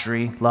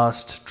debauchery,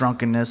 lust,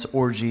 drunkenness,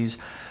 orgies,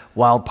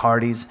 wild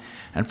parties,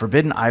 and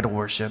forbidden idol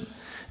worship.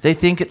 They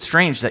think it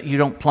strange that you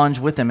don't plunge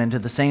with them into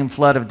the same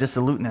flood of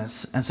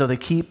dissoluteness, and so they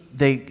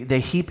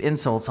heap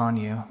insults on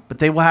you. But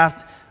they will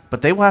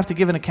have to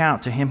give an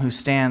account to him who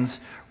stands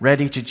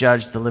ready to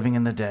judge the living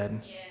and the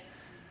dead. Yes.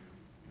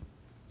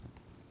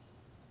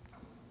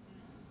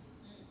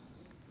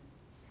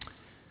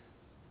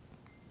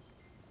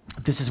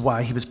 This is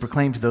why he was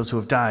proclaimed to those who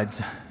have died.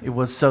 It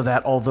was so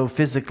that although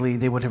physically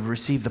they would have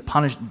received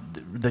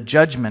the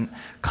judgment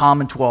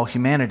common to all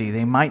humanity,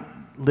 they might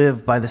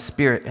live by the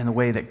Spirit in the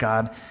way that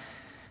God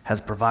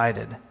has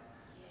provided.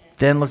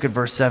 Then look at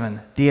verse 7.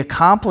 The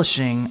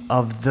accomplishing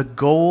of the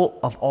goal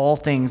of all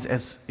things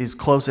is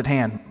close at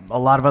hand. A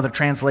lot of other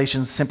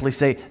translations simply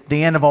say,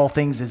 the end of all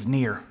things is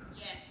near.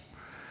 Yes.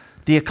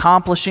 The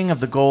accomplishing of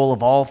the goal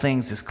of all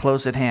things is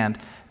close at hand.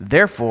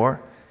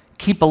 Therefore,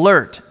 keep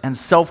alert and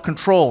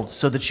self-controlled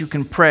so that you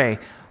can pray.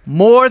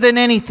 More than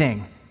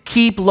anything,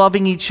 keep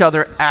loving each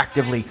other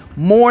actively.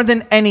 More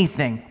than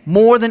anything,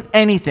 more than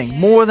anything,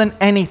 more than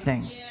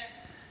anything.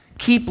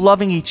 Keep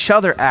loving each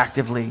other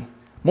actively.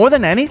 More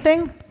than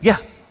anything? Yeah,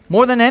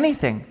 more than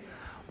anything.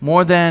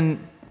 More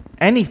than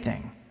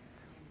anything.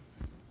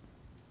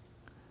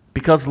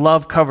 Because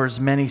love covers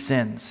many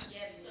sins.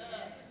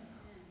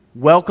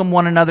 Welcome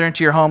one another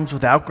into your homes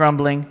without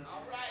grumbling.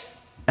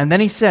 And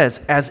then he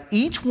says, as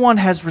each one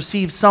has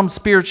received some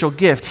spiritual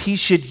gift, he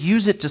should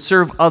use it to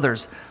serve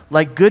others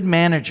like good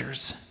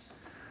managers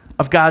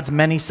of God's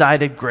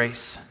many-sided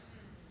grace.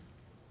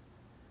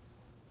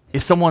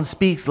 If someone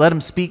speaks, let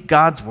him speak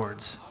God's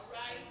words.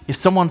 If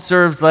someone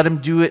serves, let him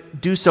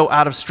do so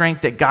out of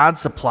strength that God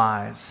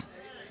supplies.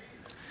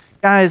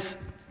 Guys,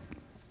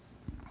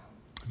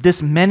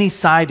 this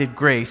many-sided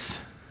grace,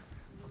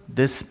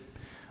 this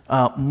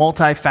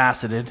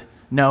multifaceted,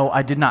 no,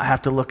 I did not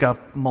have to look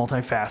up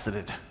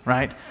multifaceted,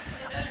 right?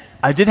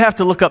 I did have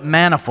to look up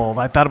manifold.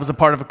 I thought it was a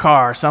part of a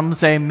car. Some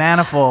say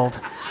manifold.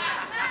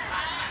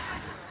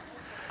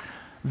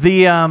 Do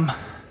you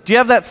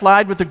have that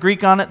slide with the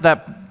Greek on it?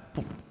 That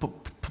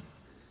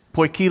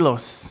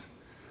poikilos.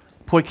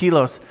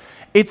 Poikilos.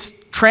 It's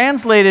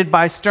translated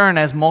by Stern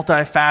as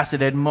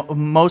multifaceted.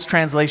 Most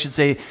translations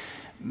say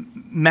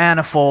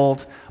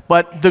manifold.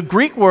 But the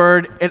Greek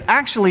word, it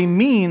actually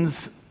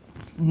means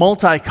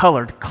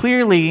multicolored.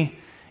 Clearly,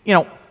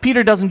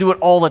 Peter doesn't do it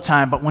all the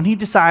time, but when he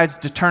decides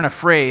to turn a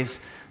phrase,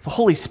 the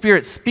Holy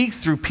Spirit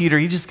speaks through Peter.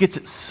 He just gets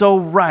it so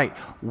right.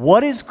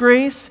 What is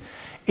grace?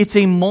 It's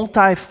a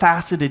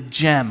multifaceted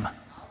gem.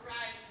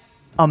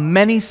 A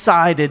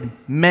many-sided,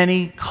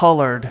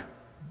 many-colored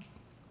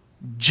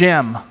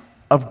gem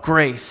of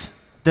grace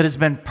that has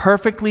been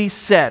perfectly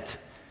set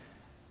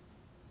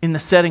in the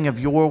setting of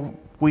your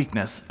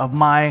weakness, of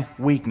my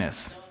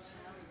weakness.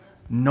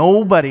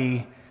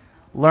 Nobody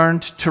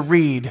learned to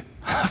read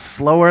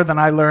slower than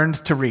I learned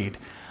to read.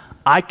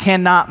 I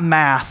cannot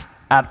math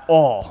at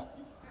all.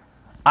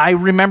 I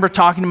remember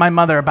talking to my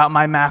mother about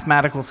my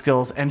mathematical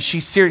skills, and she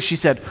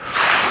said,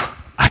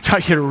 I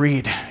taught you to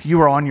read.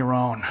 You are on your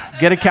own.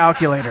 Get a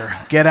calculator.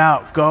 Get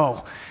out.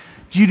 Go.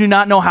 You do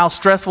not know how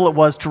stressful it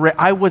was to read.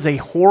 I was a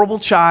horrible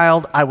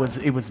child.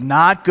 It was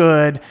not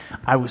good.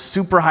 I was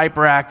super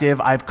hyperactive.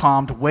 I've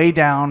calmed way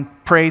down.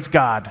 Praise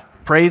God.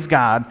 Praise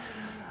God.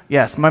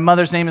 Yes, my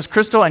mother's name is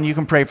Crystal, and you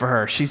can pray for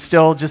her. She's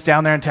still just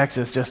down there in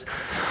Texas, just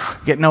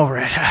getting over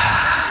it.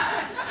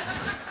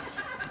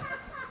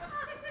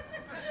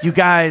 You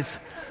guys,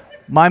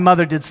 my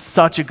mother did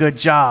such a good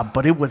job,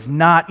 but it was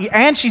not.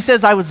 And she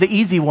says I was the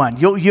easy one.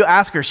 You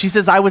ask her. She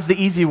says I was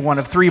the easy one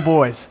of 3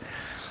 boys.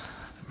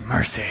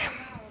 Mercy.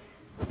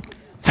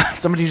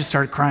 Somebody just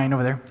started crying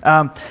over there.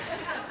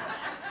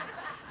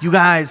 You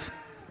guys,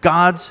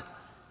 God's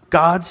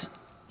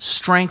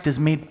strength is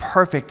made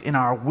perfect in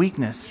our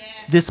weakness. Yes.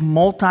 This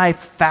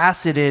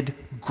multifaceted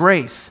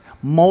grace,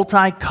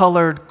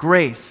 multicolored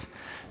grace.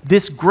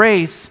 This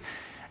grace,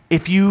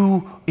 if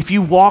you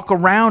walk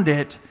around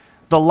it,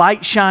 the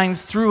light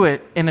shines through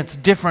it, and it's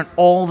different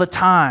all the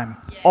time.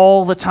 Yes.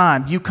 All the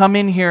time. You come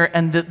in here,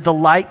 and the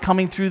light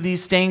coming through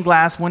these stained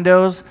glass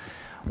windows.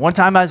 One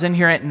time I was in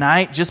here at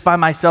night just by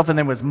myself, and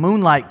there was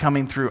moonlight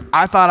coming through.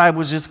 I thought I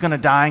was just going to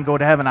die and go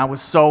to heaven. I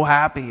was so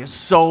happy. It's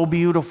so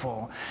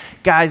beautiful.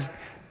 Guys,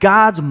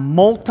 God's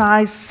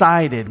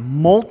multi-sided,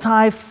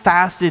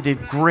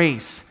 multifaceted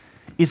grace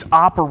is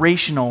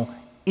operational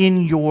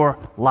in your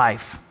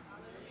life.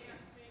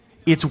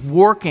 It's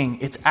working,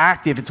 it's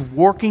active, it's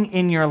working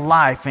in your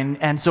life.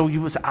 And so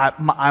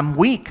I'm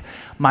weak.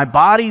 My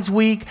body's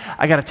weak.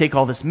 I got to take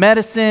all this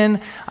medicine.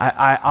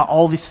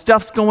 All this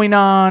stuff's going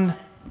on.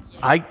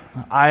 I'm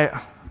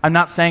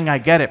not saying I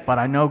get it, but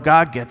I know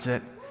God gets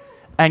it.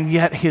 And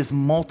yet his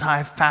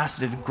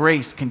multifaceted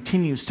grace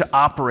continues to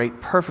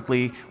operate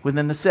perfectly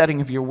within the setting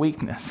of your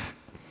weakness.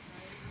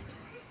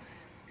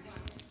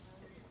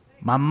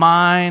 My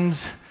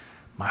mind,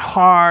 my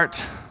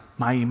heart,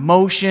 my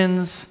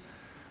emotions.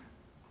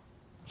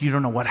 You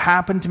don't know what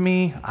happened to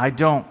me. I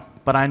don't.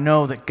 But I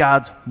know that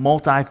God's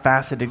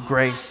multifaceted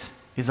grace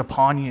is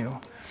upon you.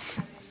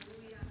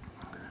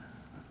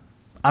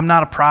 I'm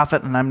not a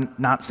prophet, and I'm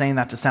not saying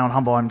that to sound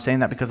humble. I'm saying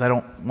that because I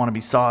don't want to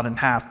be sawed in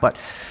half. But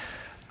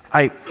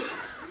I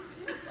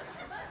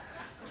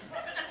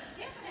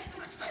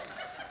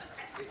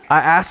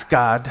asked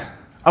God,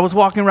 I was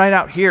walking right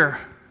out here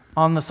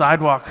on the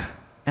sidewalk,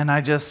 and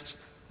I just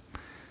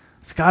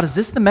said, God, is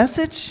this the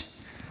message?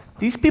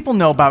 These people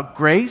know about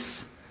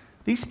grace.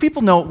 These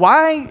people know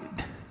why.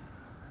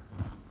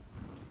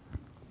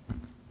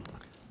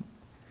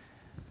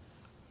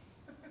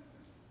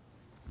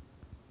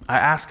 I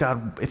asked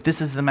God, if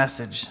this is the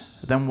message,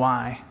 then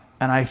why?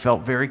 And I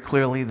felt very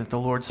clearly that the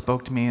Lord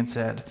spoke to me and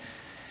said,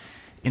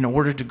 in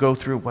order to go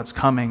through what's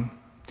coming,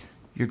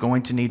 you're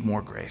going to need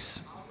more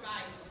grace.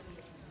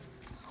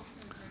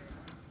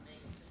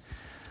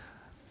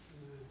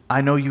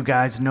 I know you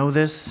guys know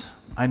this.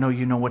 I know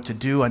you know what to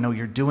do. I know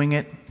you're doing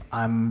it.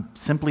 I'm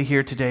simply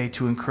here today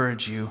to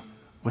encourage you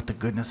with the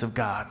goodness of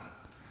God.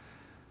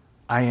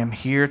 I am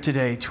here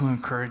today to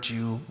encourage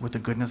you with the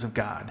goodness of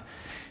God.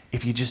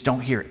 If you just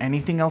don't hear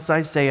anything else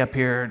I say up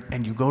here,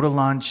 and you go to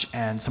lunch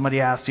and somebody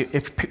asks you,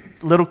 if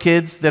little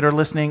kids that are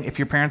listening, if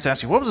your parents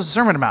ask you, what was the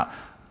sermon about?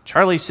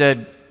 Charlie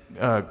said,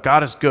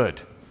 God is good.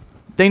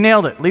 They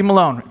nailed it. Leave them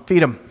alone.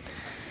 Feed them.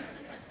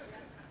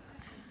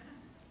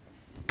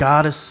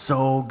 God is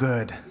so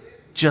good.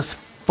 Just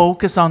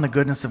focus on the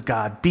goodness of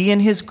God. Be in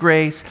his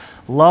grace.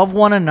 Love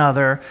one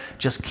another.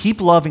 Just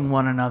keep loving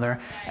one another,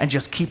 and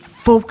just keep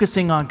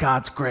focusing on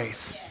God's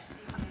grace.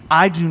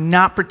 I do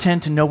not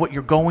pretend to know what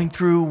you're going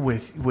through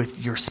with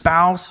your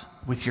spouse,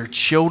 with your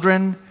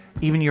children.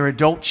 even your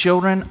adult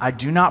children, I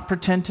do not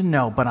pretend to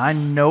know, but I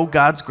know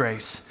God's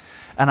grace,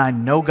 and I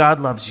know God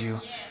loves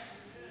you.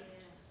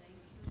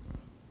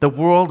 The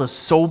world is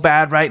so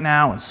bad right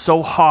now and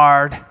so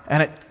hard,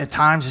 and at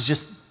times it's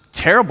just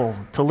terrible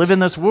to live in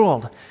this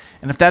world.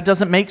 And if that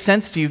doesn't make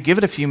sense to you, give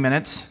it a few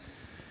minutes.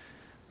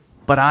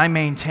 But I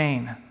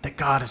maintain that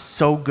God is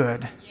so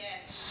good,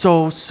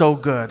 so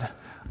good.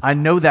 I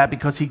know that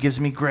because he gives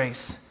me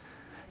grace.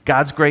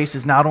 God's grace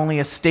is not only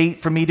a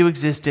state for me to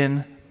exist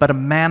in, but a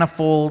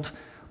manifold,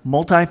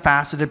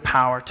 multifaceted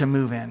power to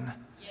move in.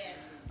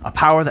 A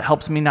power that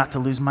helps me not to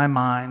lose my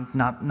mind,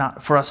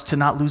 not for us to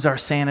not lose our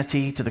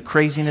sanity to the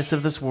craziness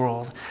of this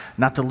world,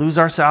 not to lose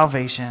our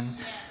salvation,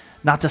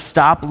 not to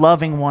stop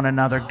loving one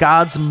another.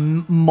 God's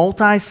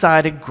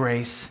multi-sided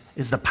grace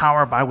is the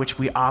power by which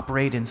we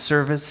operate in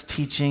service,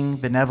 teaching,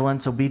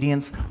 benevolence,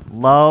 obedience,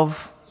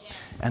 love,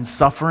 and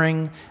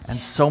suffering, and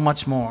so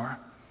much more.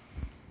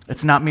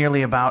 It's not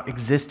merely about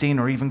existing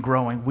or even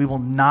growing. We will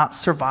not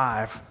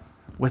survive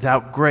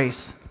without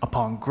grace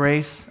upon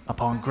grace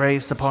upon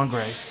grace upon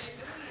grace.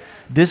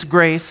 This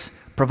grace,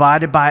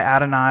 provided by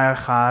Adonai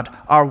Echad,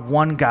 our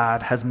one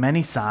God, has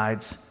many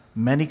sides,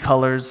 many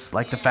colors,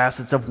 like the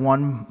facets of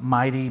one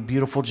mighty,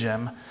 beautiful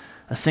gem,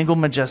 a single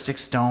majestic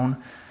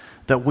stone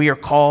that we are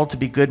called to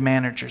be good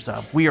managers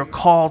of. We are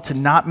called to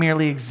not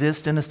merely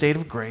exist in a state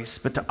of grace,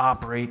 but to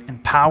operate in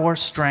power,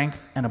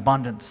 strength, and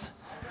abundance,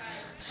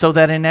 so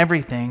that in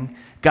everything,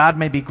 God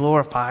may be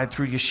glorified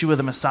through Yeshua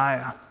the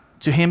Messiah.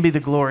 To him be the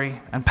glory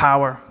and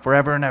power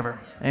forever and ever.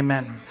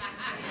 Amen.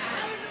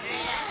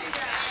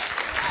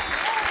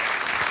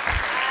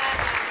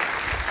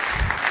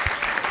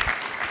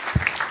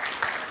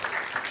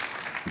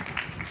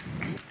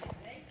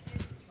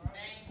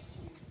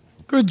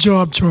 Good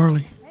job,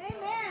 Charlie.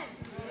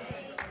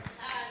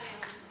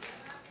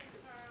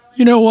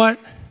 You know what?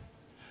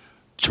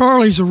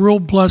 Charlie's a real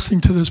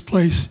blessing to this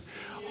place.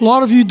 A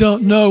lot of you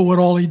don't know what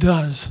all he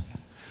does.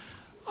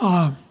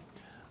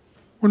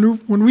 When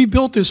we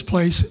built this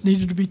place, it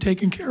needed to be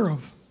taken care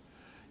of.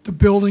 The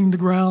building, the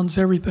grounds,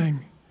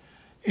 everything.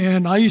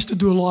 And I used to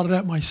do a lot of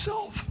that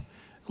myself,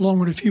 along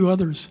with a few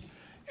others.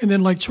 And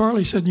then like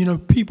Charlie said, you know,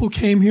 people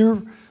came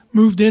here,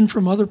 moved in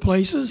from other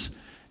places,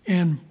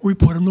 and we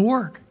put them to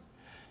work.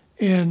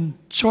 And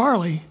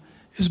Charlie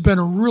has been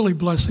a really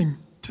blessing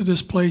to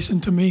this place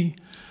and to me,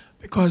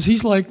 because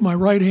he's like my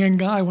right-hand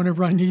guy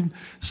whenever I need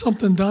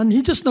something done.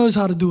 He just knows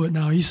how to do it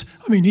now. He's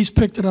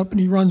picked it up and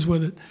he runs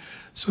with it.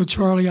 So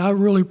Charlie, I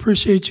really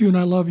appreciate you and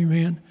I love you,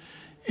 man.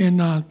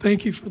 And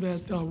thank you for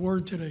that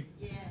word today.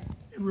 Yes.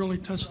 It really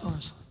touched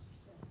us.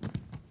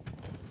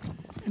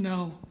 And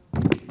now,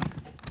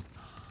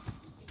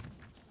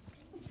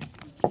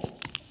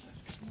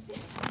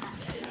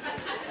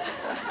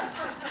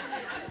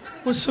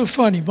 what's so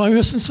funny? Am I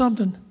missing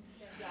something?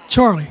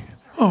 Charlie.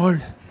 Oh,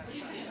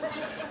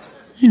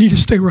 you need to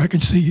stay where I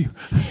can see you.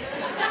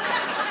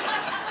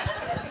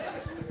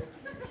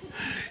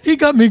 He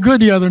got me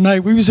good the other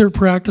night. We was here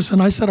practicing.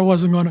 I said I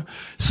wasn't going to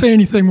say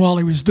anything while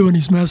he was doing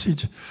his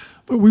message.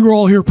 But we were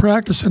all here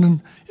practicing,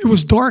 and it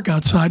was dark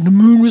outside, and the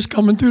moon was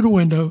coming through the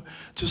window,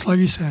 just like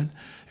he said.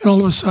 And all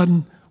of a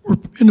sudden, we're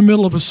in the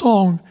middle of a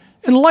song,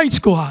 and the lights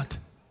go out.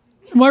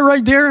 Am I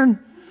right, Darren?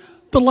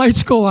 The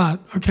lights go out,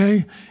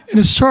 okay? And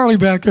it's Charlie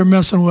back there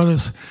messing with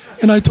us.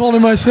 And I told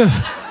him, I says,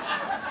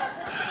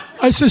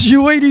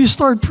 you wait till you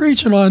start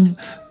preaching on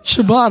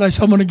Shabbat. I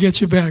said, I'm going to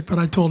get you back. But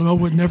I told him I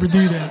would never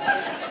do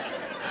that.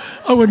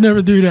 I would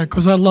never do that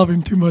because I love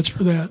him too much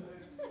for that.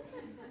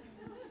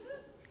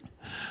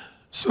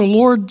 So,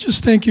 Lord,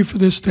 just thank you for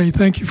this day.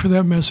 Thank you for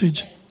that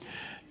message.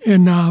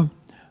 And the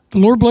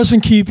Lord bless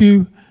and keep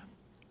you.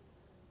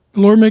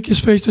 The Lord make his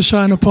face to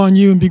shine upon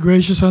you and be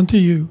gracious unto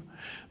you.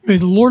 May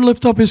the Lord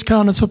lift up his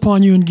countenance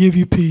upon you and give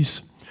you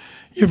peace.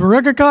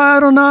 Yevarekah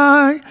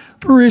Adonai,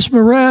 Perish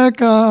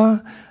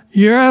Mereka,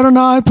 Yer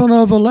Adonai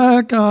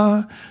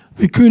Panavaleka,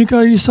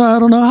 Vikunika Yisai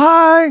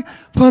Adonai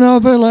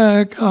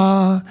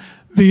Panavaleka,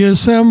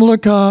 V'yasem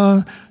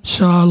Leka,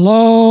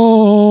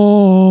 Shalom.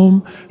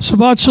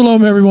 Shabbat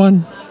Shalom,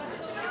 everyone.